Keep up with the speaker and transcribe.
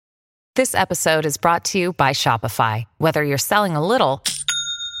This episode is brought to you by Shopify. Whether you're selling a little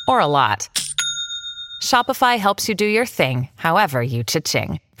or a lot, Shopify helps you do your thing, however you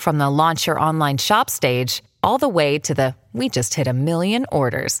cha-ching. From the launch your online shop stage, all the way to the we just hit 1 million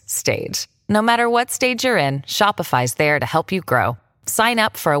orders stage. No matter what stage you're in, Shopify's there to help you grow. Sign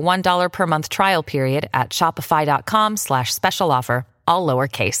up for a $1 per month trial period at shopify.com/special offer, all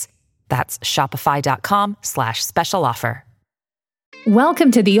lowercase. That's shopify.com/special offer. Welcome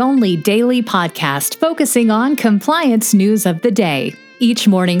to the only daily podcast focusing on compliance news of the day. Each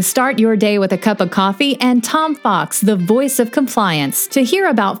morning, start your day with a cup of coffee and Tom Fox, the voice of compliance, to hear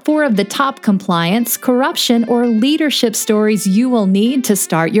about 4 of the top compliance, corruption, or leadership stories you will need to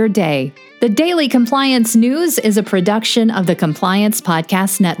start your day. The Daily Compliance News is a production of the Compliance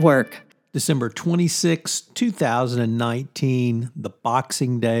Podcast Network. December 26, 2019, the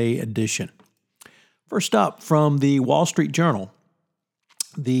Boxing Day edition. First up, from the Wall Street Journal,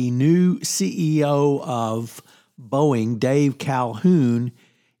 the new CEO of Boeing, Dave Calhoun,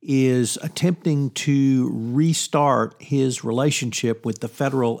 is attempting to restart his relationship with the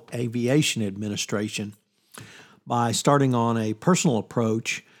Federal Aviation Administration by starting on a personal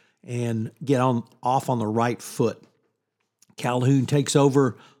approach and get off on the right foot. Calhoun takes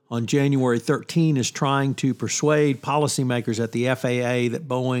over on January 13, is trying to persuade policymakers at the FAA that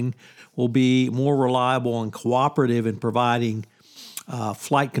Boeing will be more reliable and cooperative in providing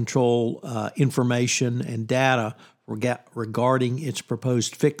flight control information and data regarding its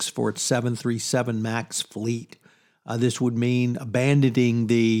proposed fix for its 737 MAX fleet. This would mean abandoning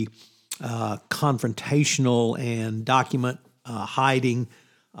the confrontational and document hiding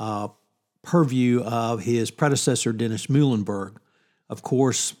purview of his predecessor, Dennis Muhlenberg. Of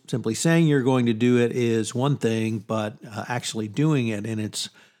course, simply saying you're going to do it is one thing, but actually doing it, and it's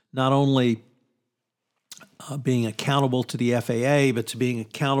not only being accountable to the FAA, but to being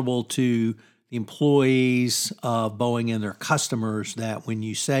accountable to the employees of Boeing and their customers, that when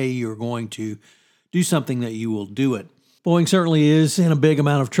you say you're going to do something, that you will do it. Boeing certainly is in a big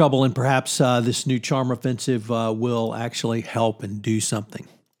amount of trouble, and perhaps this new charm offensive will actually help and do something.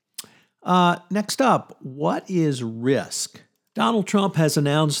 Next up, what is risk? Donald Trump has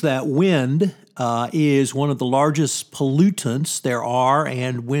announced that wind is one of the largest pollutants there are,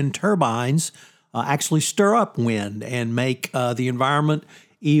 and wind turbines actually stir up wind and make the environment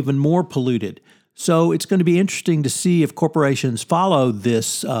even more polluted. So it's going to be interesting to see if corporations follow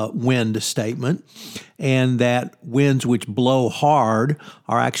this wind statement, and that winds which blow hard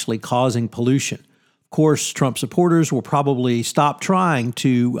are actually causing pollution. Of course, Trump supporters will probably stop trying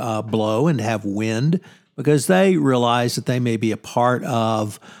to blow and have wind because they realize that they may be a part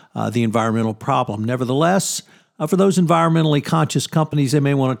of the environmental problem. Nevertheless, for those environmentally conscious companies, they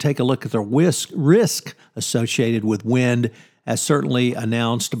may want to take a look at the risk associated with wind, as certainly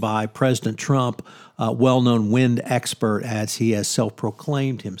announced by President Trump, a well-known wind expert, as he has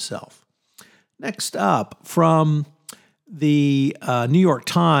self-proclaimed himself. Next up, from the New York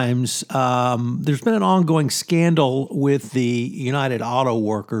Times, there's been an ongoing scandal with the United Auto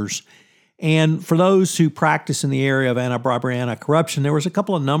Workers. And for those who practice in the area of anti-bribery, anti-corruption, there was a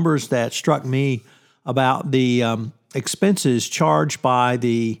couple of numbers that struck me about the expenses charged by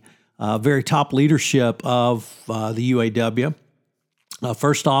the very top leadership of the UAW.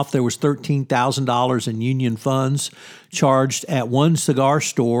 First off, there was $13,000 in union funds charged at one cigar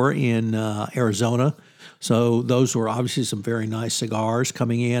store in Arizona. So those were obviously some very nice cigars,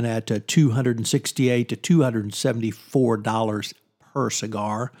 coming in at $268 to $274 per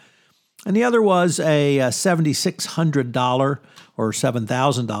cigar. And the other was a $7,600 or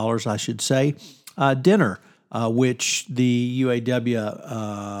 $7,000, I should say, dinner, which the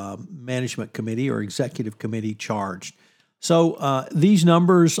UAW management committee or executive committee charged. So these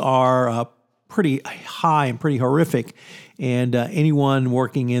numbers are pretty high and pretty horrific, and anyone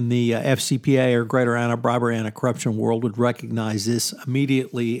working in the FCPA or greater anti-bribery, anti-corruption world would recognize this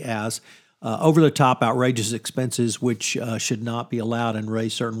immediately as over-the-top, outrageous expenses which should not be allowed and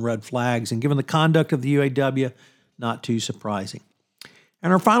raise certain red flags. And given the conduct of the UAW, not too surprising.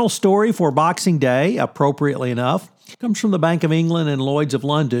 And our final story for Boxing Day, appropriately enough, comes from the Bank of England and Lloyd's of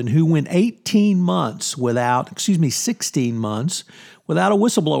London, who went 16 months without a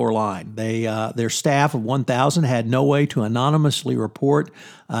whistleblower line. Their staff of 1,000 had no way to anonymously report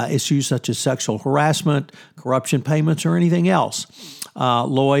issues such as sexual harassment, corruption payments, or anything else.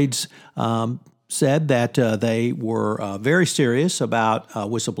 Lloyd's said that they were very serious about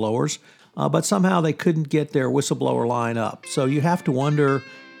whistleblowers, but somehow they couldn't get their whistleblower line up. So you have to wonder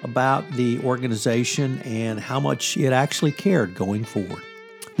about the organization and how much it actually cared going forward.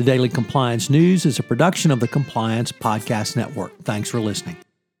 The Daily Compliance News is a production of the Compliance Podcast Network. Thanks for listening.